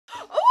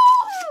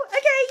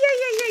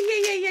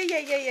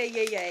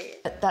Okay.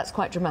 That's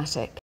quite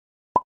dramatic.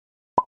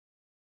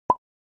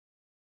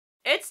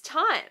 It's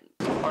time.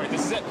 All right,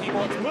 this is it,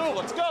 people. Let's move.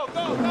 Let's go,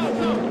 go, go,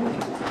 go.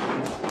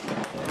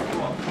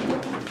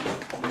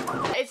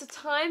 It's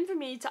time for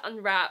me to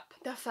unwrap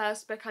the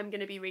first book I'm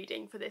going to be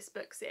reading for this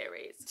book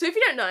series. So if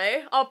you don't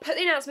know, I'll put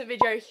the announcement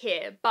video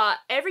here, but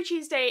every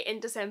Tuesday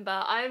in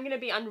December, I am going to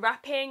be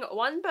unwrapping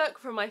one book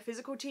from my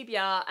physical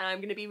TBR and I'm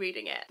going to be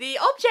reading it. The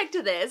object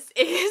of this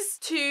is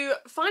to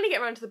finally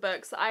get around to the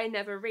books that I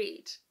never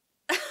read.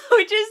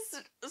 Which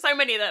is so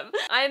many of them.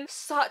 I'm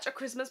such a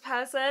Christmas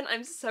person.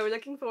 I'm so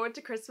looking forward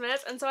to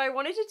Christmas, and so I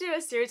wanted to do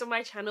a series on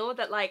my channel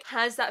that like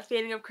has that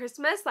feeling of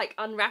Christmas, like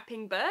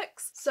unwrapping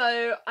books.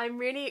 So I'm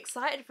really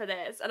excited for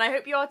this, and I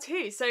hope you are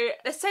too. So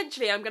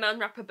essentially I'm gonna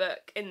unwrap a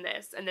book in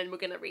this, and then we're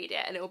gonna read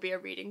it, and it will be a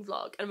reading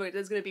vlog, and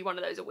there's gonna be one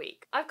of those a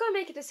week. I've got to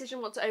make a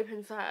decision what to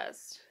open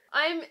first.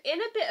 I'm in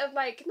a bit of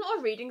like, not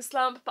a reading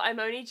slump, but I'm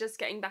only just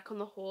getting back on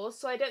the horse,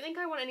 so I don't think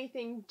I want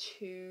anything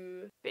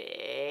too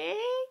big.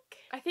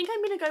 I think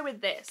I'm gonna go with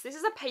this. This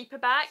is a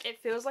paperback. It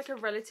feels like a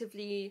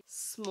relatively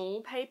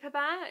small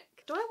paperback.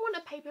 Do I want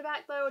a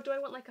paperback though, or do I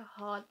want like a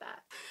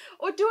hardback?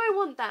 Or do I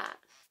want that?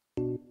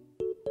 I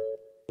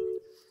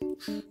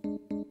don't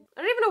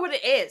even know what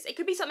it is. It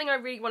could be something I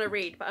really want to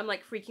read, but I'm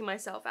like freaking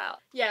myself out.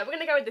 Yeah, we're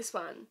gonna go with this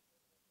one.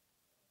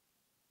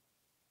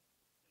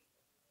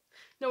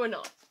 No, we're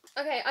not.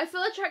 Okay, I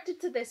feel attracted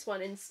to this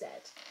one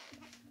instead.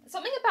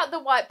 Something about the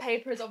white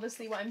paper is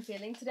obviously what I'm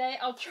feeling today.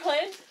 I'll try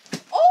and...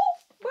 Oh!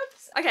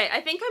 Whoops. Okay,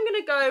 I think I'm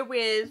gonna go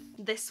with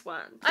this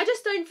one. I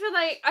just don't feel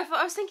like... I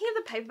was thinking of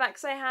the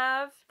paperbacks I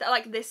have that are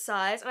like this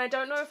size, and I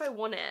don't know if I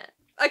want it.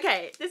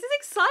 Okay, this is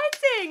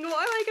exciting!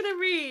 What am I gonna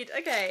read?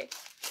 Okay.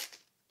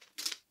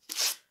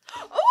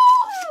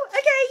 Oh!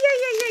 Okay,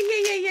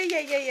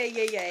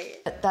 yay.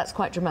 That's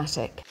quite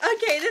dramatic.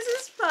 Okay, this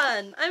is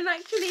fun. I'm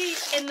actually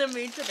in the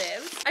mood for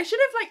this. I should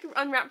have like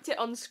unwrapped it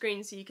on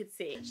screen so you could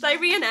see. Should I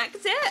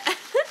reenact it?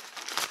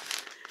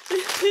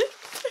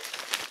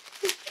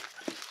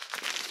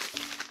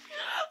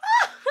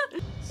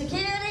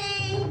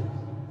 Security!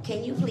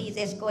 Can you please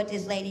escort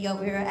this lady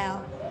over here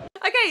out?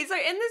 Okay, so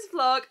in this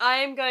vlog, I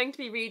am going to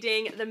be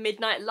reading The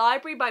Midnight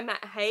Library by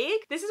Matt Haig.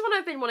 This is one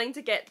I've been wanting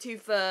to get to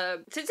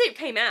since it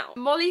came out.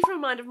 Molly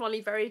from Mind of Molly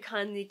very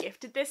kindly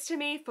gifted this to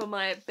me for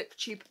my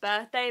BookTube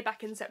birthday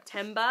back in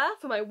September,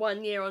 for my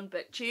 1 year on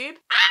BookTube.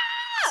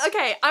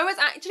 Okay, I was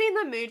actually in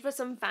the mood for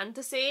some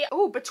fantasy.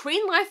 Oh,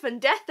 between life and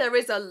death there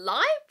is a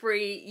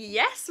library.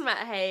 Yes,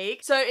 Matt Haig.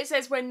 So it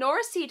says, when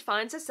Nora Seed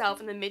finds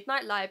herself in the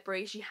Midnight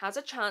Library, she has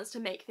a chance to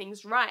make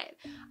things right.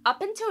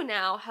 Up until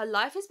now, her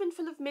life has been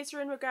full of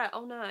misery and regret.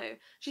 Oh no.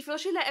 She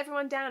feels she let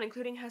everyone down,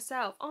 including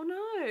herself. Oh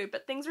no,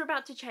 but things are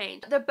about to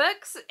change. The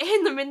books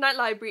in the Midnight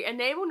Library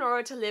enable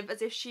Nora to live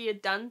as if she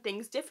had done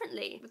things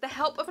differently. With the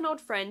help of an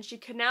old friend, she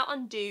can now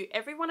undo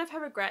every one of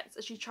her regrets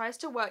as she tries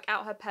to work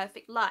out her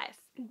perfect life.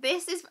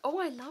 This is, oh,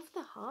 I love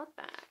the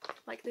hardback,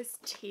 like this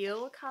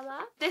teal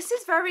colour. This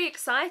is very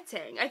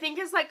exciting. I think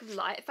it's like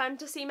light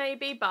fantasy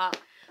maybe, but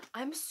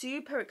I'm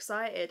super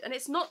excited. And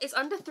it's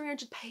under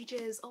 300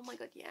 pages. Oh my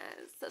god, yes,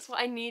 that's what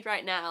I need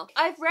right now.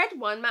 I've read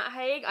one Matt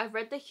Haig, I've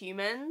read The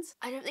Humans.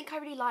 I don't think I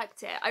really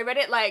liked it. I read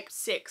it like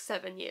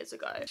 6-7 years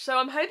ago. So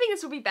I'm hoping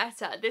this will be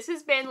better. This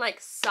has been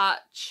like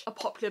such a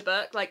popular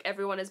book, like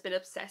everyone has been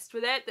obsessed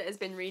with it that has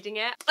been reading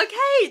it.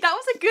 Okay, that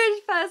was a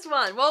good first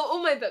one. Well,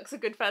 all my books are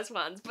good first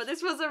ones, but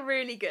this was a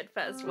really good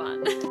first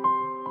one.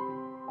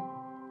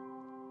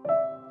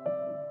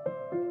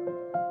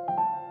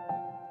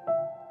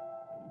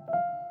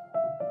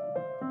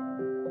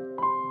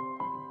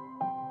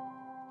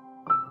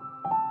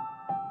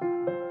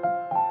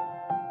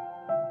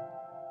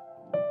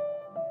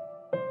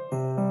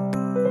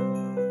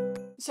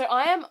 So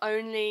I am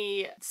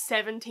only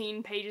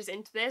 17 pages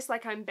into this,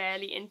 like I'm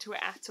barely into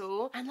it at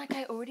all. And like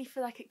I already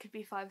feel like it could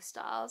be 5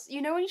 stars.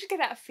 You know when you just get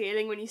that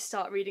feeling when you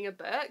start reading a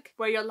book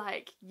where you're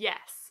like,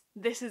 yes,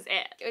 this is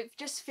it. It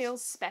just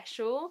feels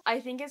special. I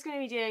think it's going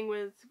to be dealing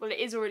with, well, it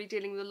is already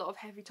dealing with a lot of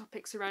heavy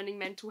topics surrounding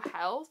mental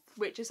health,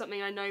 which is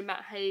something I know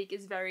Matt Haig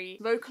is very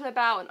vocal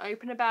about and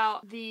open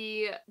about.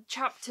 The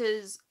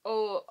chapters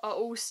are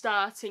all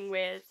starting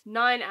with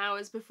 9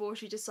 hours before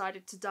she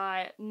decided to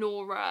die,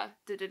 Nora,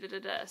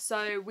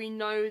 So we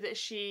know that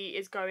she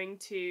is going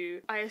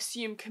to, I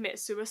assume, commit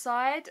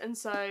suicide, and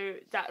so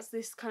that's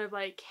this kind of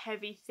like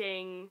heavy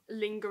thing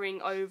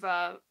lingering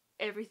over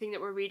everything that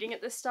we're reading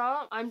at the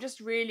start. I'm just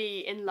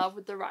really in love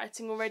with the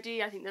writing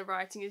already. I think the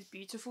writing is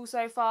beautiful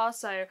so far,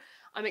 so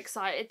I'm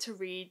excited to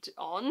read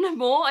on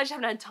more. I just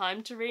haven't had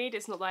time to read.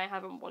 It's not that I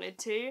haven't wanted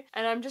to.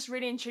 And I'm just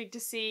really intrigued to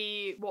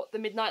see what the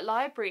Midnight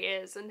Library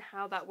is and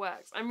how that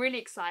works. I'm really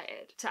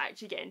excited to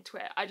actually get into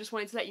it. I just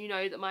wanted to let you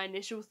know that my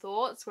initial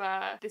thoughts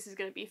were this is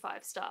going to be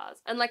 5 stars.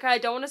 And like, I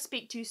don't want to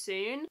speak too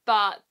soon,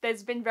 but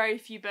there's been very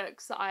few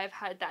books that I've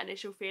had that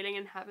initial feeling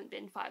and haven't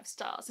been 5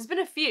 stars. There's been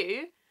a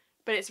few,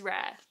 but it's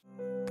rare.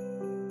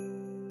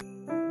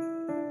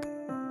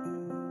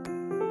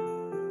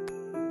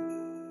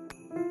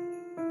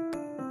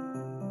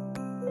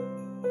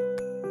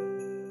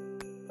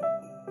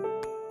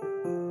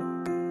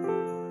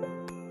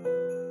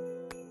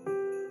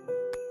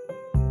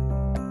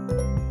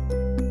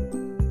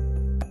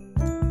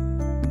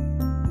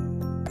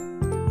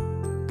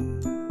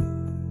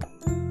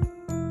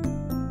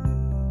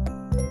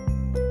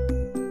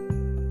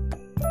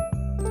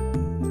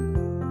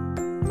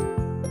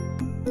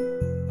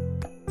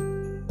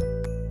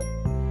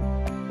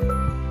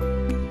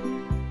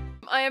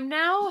 I am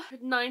now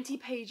 90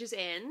 pages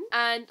in,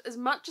 and as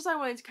much as I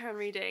wanted to carry on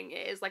reading,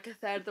 it is like a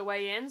third of the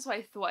way in, so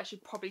I thought I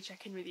should probably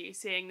check in with you,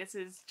 seeing this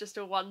is just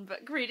a one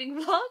book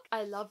reading vlog.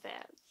 I love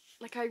it.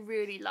 Like, I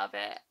really love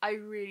it. I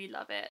really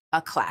love it.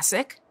 A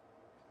classic.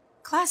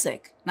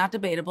 Classic. Not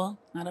debatable.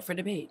 Not up for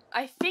debate.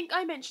 I think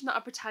I mentioned that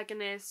our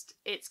protagonist,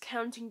 it's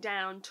counting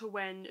down to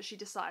when she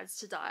decides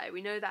to die.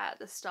 We know that at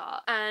the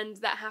start. And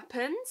that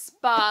happens.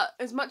 But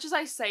as much as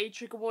I say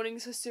trigger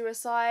warnings for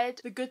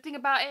suicide, the good thing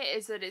about it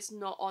is that it's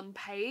not on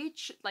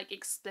page, like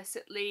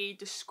explicitly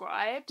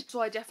described.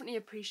 So I definitely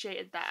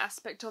appreciated that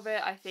aspect of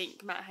it. I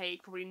think Matt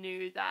Haig probably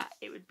knew that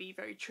it would be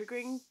very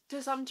triggering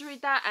to some to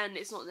read that. And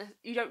it's not,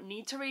 you don't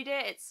need to read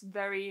it. It's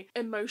very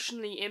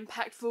emotionally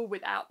impactful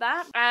without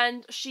that.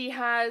 And she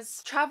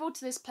has travelled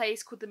to this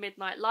place called the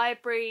Midnight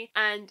Library,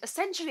 and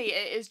essentially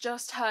it is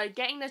just her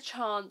getting the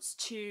chance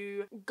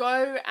to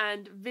go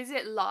and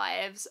visit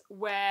lives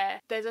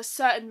where there's a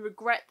certain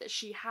regret that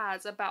she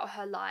has about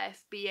her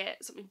life, be it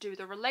something to do with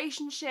a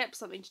relationship,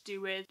 something to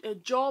do with a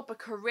job, a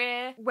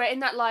career, where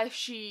in that life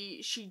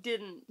she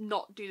didn't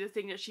not do the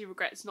thing that she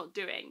regrets not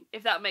doing,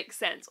 if that makes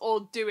sense,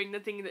 or doing the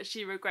thing that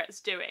she regrets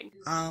doing.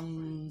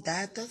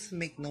 That doesn't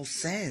make no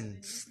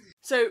sense.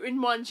 So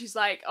in one, she's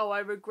like, oh, I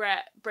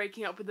regret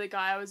breaking up with the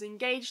guy I was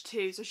engaged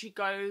to, so she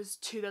goes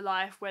to the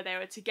life where they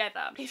were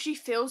together. If she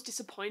feels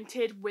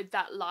disappointed with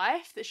that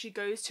life that she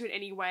goes to in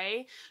any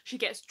way, she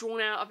gets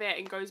drawn out of it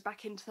and goes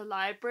back into the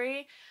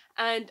library.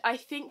 And I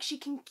think she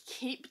can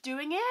keep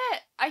doing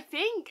it, I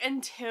think,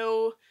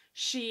 until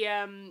she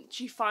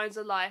finds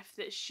a life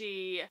that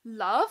she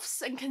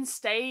loves and can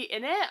stay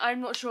in it.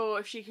 I'm not sure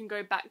if she can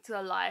go back to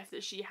the life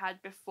that she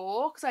had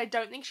before, because I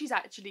don't think she's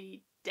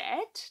actually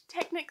dead,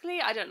 technically.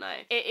 I don't know.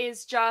 It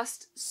is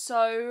just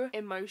so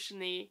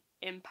emotionally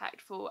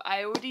impactful.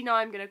 I already know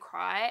I'm gonna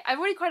cry. I've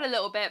already cried a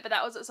little bit, but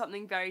that was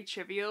something very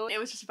trivial. It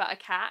was just about a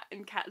cat,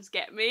 and cats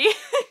get me.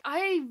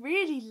 I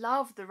really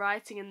love the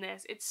writing in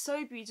this. It's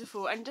so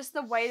beautiful, and just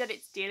the way that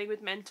it's dealing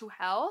with mental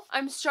health.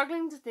 I'm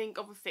struggling to think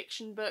of a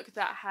fiction book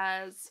that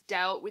has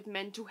dealt with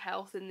mental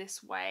health in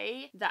this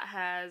way, that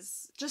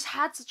has just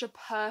had such a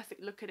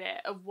perfect look at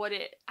it, of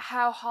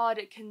how hard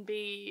it can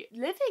be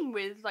living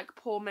with like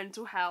poor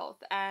mental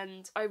health.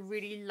 And I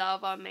really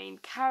love our main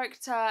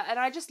character, and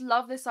I just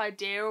love this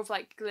idea of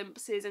like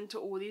glimpses into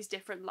all these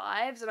different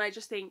lives, and I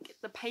just think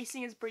the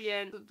pacing is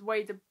brilliant, the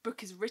way the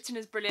book is written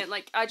is brilliant.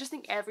 Like, I just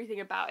think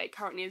everything about it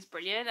currently is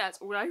brilliant. That's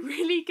all I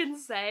really can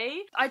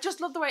say. I just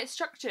love the way it's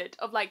structured,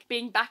 of like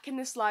being back in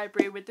this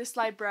library with this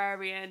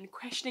librarian,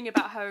 questioning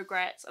about her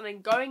regrets, and then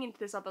going into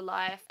this other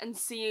life and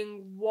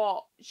seeing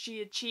what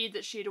she achieved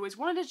that she had always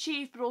wanted to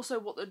achieve, but also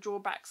what the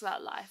drawbacks of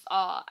that life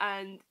are.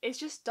 And it's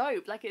just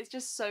dope. Like, it's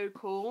just so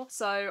cool.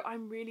 So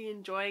I'm really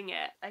enjoying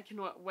it. I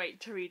cannot wait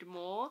to read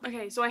more.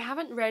 Okay, so I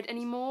haven't read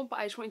anymore, but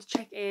I just wanted to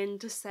check in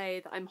to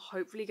say that I'm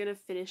hopefully gonna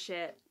finish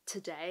it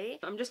today.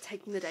 I'm just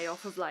taking the day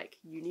off of like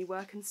uni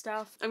work and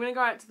stuff. I'm gonna go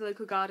out to the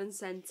local garden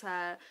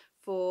centre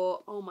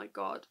for, oh my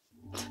god,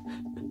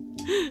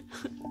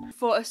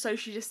 for a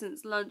socially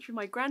distanced lunch with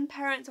my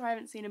grandparents who I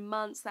haven't seen in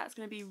months. That's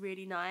gonna be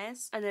really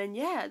nice. And then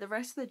yeah, the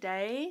rest of the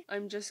day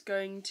I'm just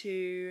going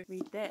to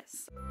read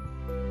this.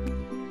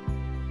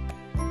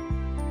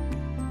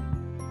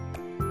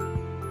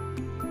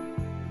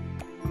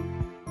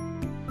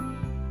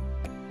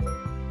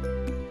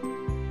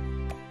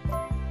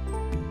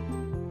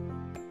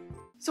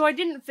 So I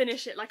didn't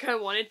finish it like I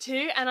wanted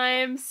to, and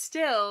I'm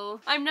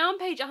now on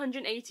page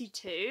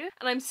 182,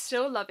 and I'm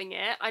still loving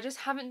it. I just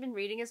haven't been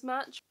reading as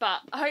much,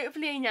 but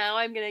hopefully now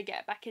I'm gonna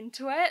get back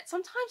into it.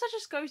 Sometimes I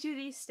just go through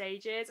these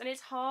stages, and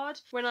it's hard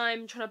when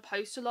I'm trying to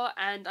post a lot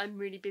and I'm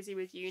really busy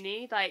with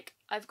uni. Like,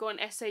 I've got an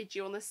essay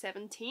due on the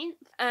 17th,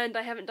 and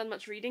I haven't done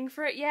much reading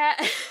for it yet,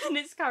 and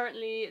it's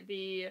currently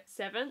the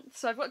 7th,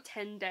 so I've got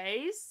 10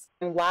 days.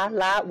 And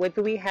voila, what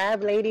do we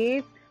have,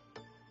 ladies?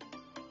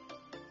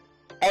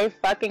 A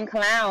fucking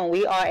clown.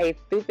 We are a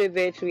stupid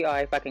bitch. We are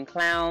a fucking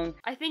clown.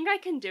 I think I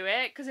can do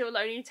it because it will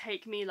only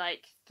take me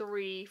like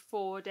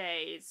 3-4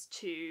 days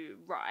to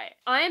write.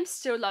 I am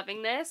still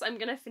loving this. I'm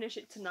gonna finish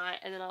it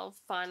tonight and then I'll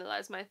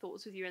finalize my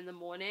thoughts with you in the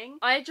morning.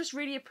 I just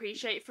really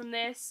appreciate from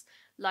this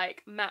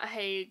like Matt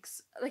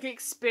Haig's like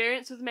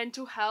experience with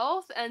mental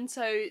health, and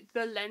so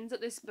the lens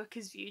that this book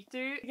is viewed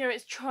through, you know,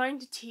 it's trying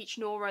to teach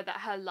Nora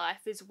that her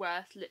life is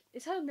worth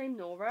is her name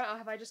Nora, or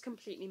have I just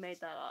completely made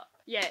that up?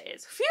 Yeah, it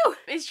is. Phew!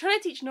 It's trying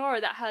to teach Nora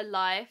that her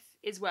life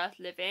is worth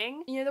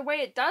living. You know, the way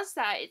it does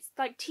that, it's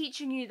like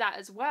teaching you that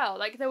as well.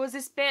 Like, there was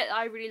this bit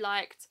I really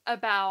liked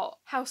about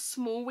how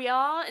small we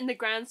are in the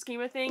grand scheme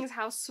of things,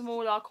 how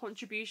small our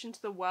contribution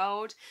to the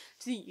world,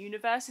 to the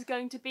universe is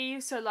going to be.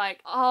 So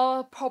like,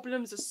 our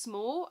problems are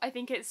small. I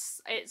think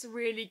it's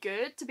really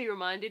good to be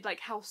reminded like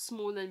how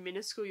small and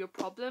minuscule your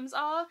problems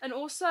are. And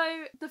also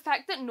the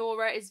fact that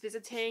Nora is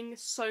visiting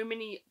so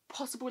many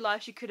possible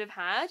lives she could have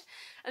had,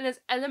 and there's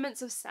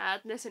elements of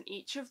sadness in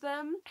each of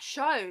them,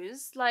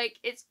 shows like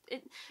it's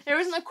there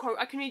isn't a quote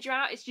I can read you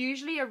out. It's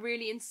usually a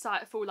really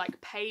insightful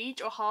like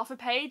page or half a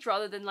page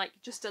rather than like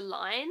just a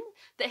line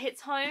that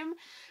hits home.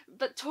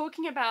 But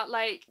talking about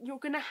like you're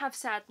gonna have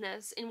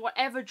sadness in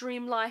whatever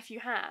dream life you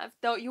have,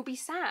 though you'll be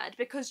sad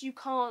because you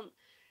can't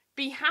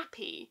be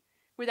happy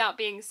without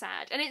being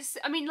sad. And it's,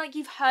 I mean, like,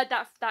 you've heard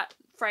that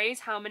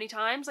phrase how many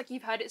times? Like,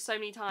 you've heard it so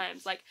many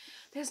times. Like,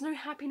 there's no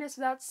happiness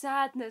without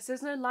sadness.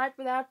 There's no light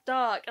without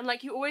dark. And,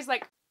 like, you always,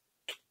 like,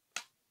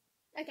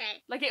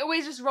 okay. Like, it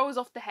always just rolls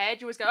off the head.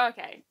 You always go,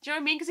 okay. Do you know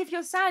what I mean? Because if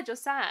you're sad, you're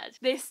sad.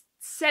 This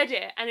said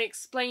it and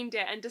explained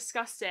it and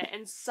discussed it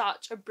in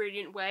such a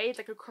brilliant way,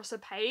 like, across a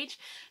page,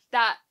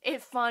 that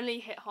it finally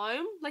hit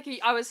home. Like,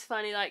 I was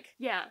finally like,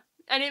 yeah.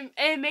 And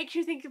it makes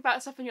you think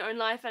about stuff in your own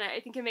life, and I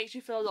think it makes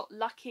you feel a lot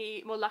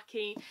more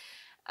lucky.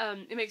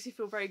 It makes me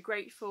feel very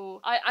grateful.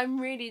 I'm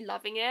really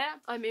loving it.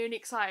 I'm really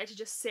excited to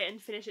just sit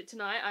and finish it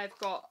tonight. I've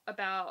got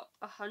about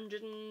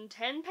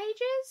 110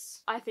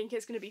 pages. I think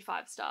it's going to be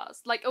 5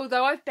 stars. Like,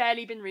 although I've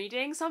barely been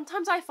reading,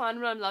 sometimes I find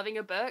when I'm loving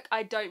a book,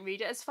 I don't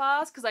read it as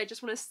fast because I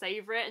just want to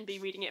savor it and be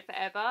reading it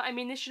forever. I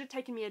mean, this should have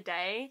taken me a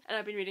day and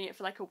I've been reading it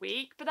for like a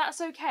week, but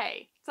that's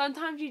okay.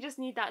 Sometimes you just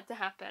need that to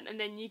happen and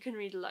then you can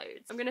read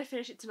loads. I'm going to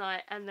finish it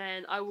tonight and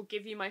then I will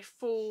give you my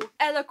full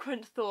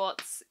eloquent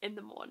thoughts in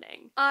the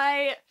morning.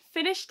 I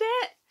finished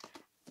it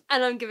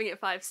and I'm giving it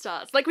 5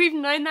 stars. Like, we've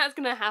known that's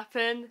going to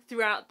happen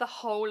throughout the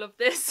whole of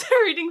this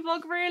reading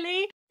vlog,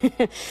 really.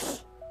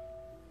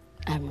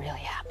 I'm really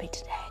happy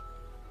today.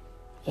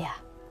 Yeah.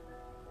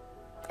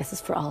 This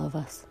is for all of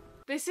us.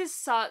 This is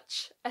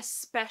such a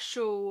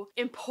special,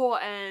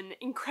 important,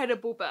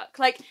 incredible book.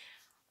 Like,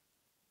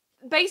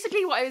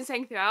 basically what I've been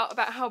saying throughout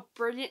about how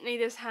brilliantly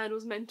this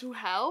handles mental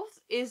health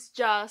is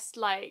just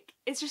like,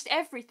 it's just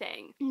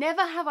everything.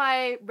 Never have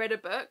I read a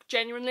book,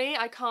 genuinely,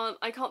 I can't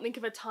think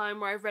of a time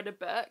where I've read a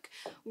book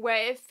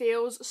where it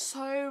feels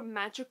so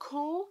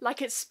magical,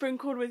 like it's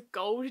sprinkled with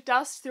gold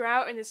dust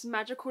throughout in this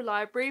magical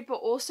library, but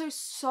also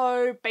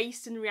so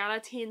based in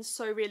reality and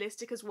so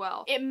realistic as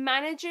well. It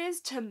manages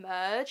to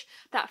merge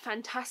that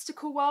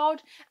fantastical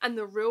world and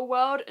the real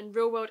world and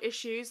real world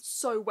issues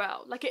so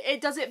well. Like,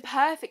 it does it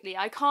perfectly.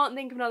 I can't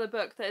think of another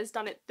book that has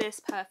done it this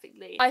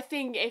perfectly. I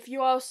think if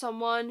you are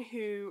someone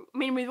who, I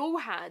mean, we've all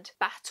had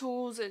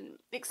battles and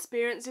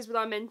experiences with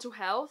our mental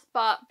health,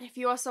 but if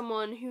you are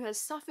someone who has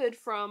suffered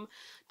from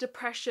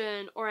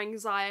depression or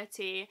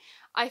anxiety,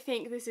 I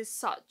think this is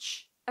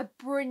such a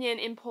brilliant,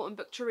 important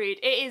book to read.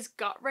 It is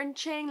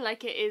gut-wrenching,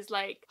 like it is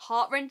like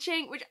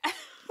heart-wrenching,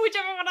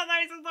 whichever one of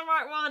those is the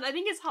right one. I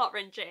think it's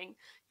heart-wrenching.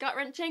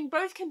 Gut-wrenching,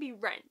 both can be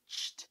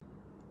wrenched.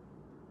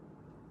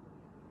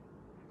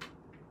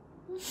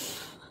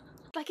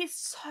 Like,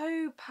 it's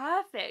so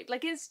perfect.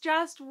 Like, it's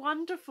just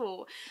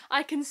wonderful.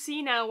 I can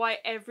see now why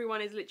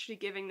everyone is literally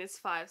giving this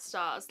 5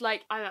 stars.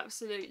 Like, I'm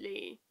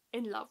absolutely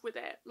in love with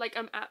it. Like,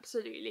 I'm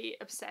absolutely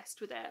obsessed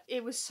with it.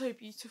 It was so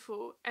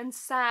beautiful and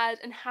sad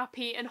and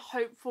happy and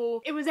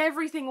hopeful. It was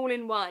everything all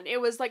in one. It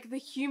was like the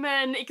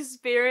human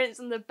experience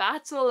and the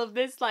battle of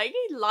this like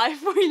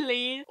life we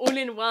lead all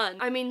in one.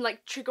 I mean,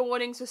 like, trigger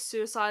warnings for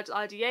suicidal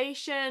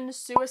ideation,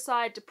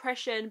 suicide,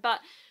 depression, but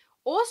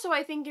also,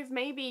 I think if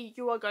maybe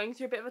you are going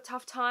through a bit of a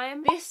tough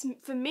time, this,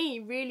 for me,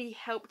 really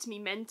helped me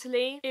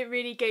mentally. It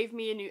really gave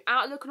me a new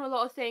outlook on a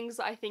lot of things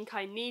that I think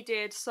I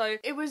needed, so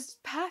it was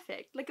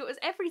perfect. Like, it was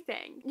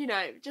everything. You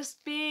know,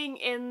 just being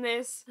in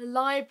this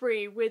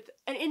library with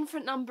an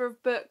infinite number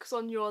of books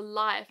on your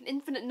life, an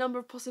infinite number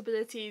of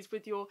possibilities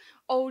with your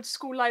old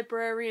school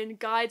librarian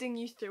guiding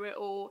you through it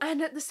all,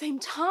 and at the same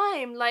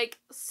time, like,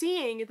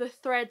 seeing the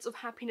threads of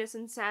happiness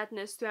and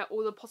sadness throughout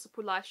all the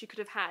possible lives you could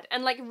have had,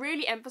 and, like,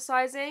 really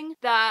emphasizing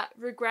that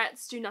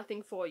regrets do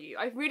nothing for you.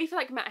 I really feel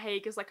like Matt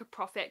Haig is like a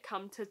prophet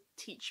come to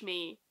teach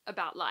me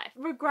about life.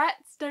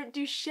 Regrets don't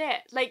do shit.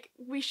 Like,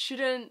 we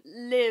shouldn't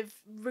live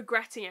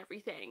regretting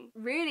everything.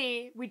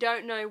 Really, we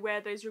don't know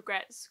where those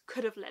regrets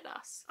could have led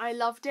us. I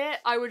loved it.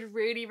 I would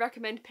really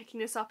recommend picking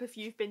this up if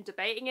you've been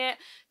debating it.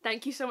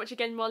 Thank you so much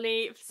again,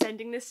 Molly, for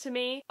sending this to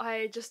me.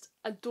 I just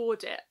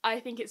adored it. I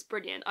think it's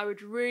brilliant. I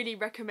would really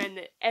recommend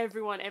that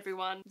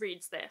everyone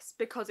reads this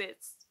because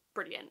it's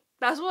brilliant.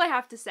 That's all I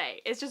have to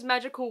say. It's just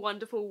magical,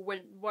 wonderful,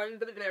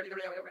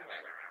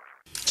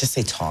 Just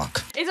say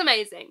talk. It's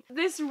amazing.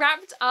 This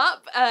wrapped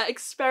up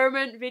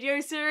experiment video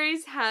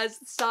series has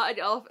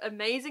started off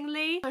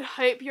amazingly. I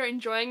hope you're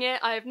enjoying it.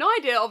 I have no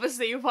idea,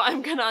 obviously, what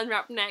I'm gonna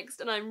unwrap next,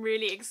 and I'm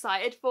really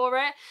excited for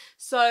it.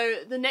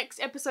 So the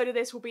next episode of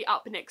this will be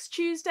up next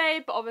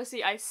Tuesday, but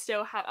obviously I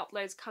still have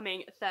uploads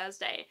coming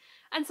Thursday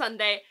and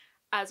Sunday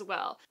as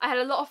well. I had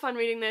a lot of fun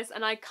reading this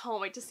and I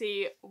can't wait to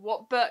see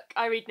what book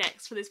I read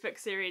next for this book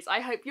series.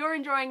 I hope you're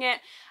enjoying it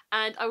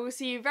and I will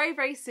see you very,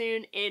 very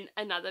soon in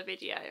another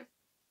video.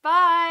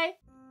 Bye!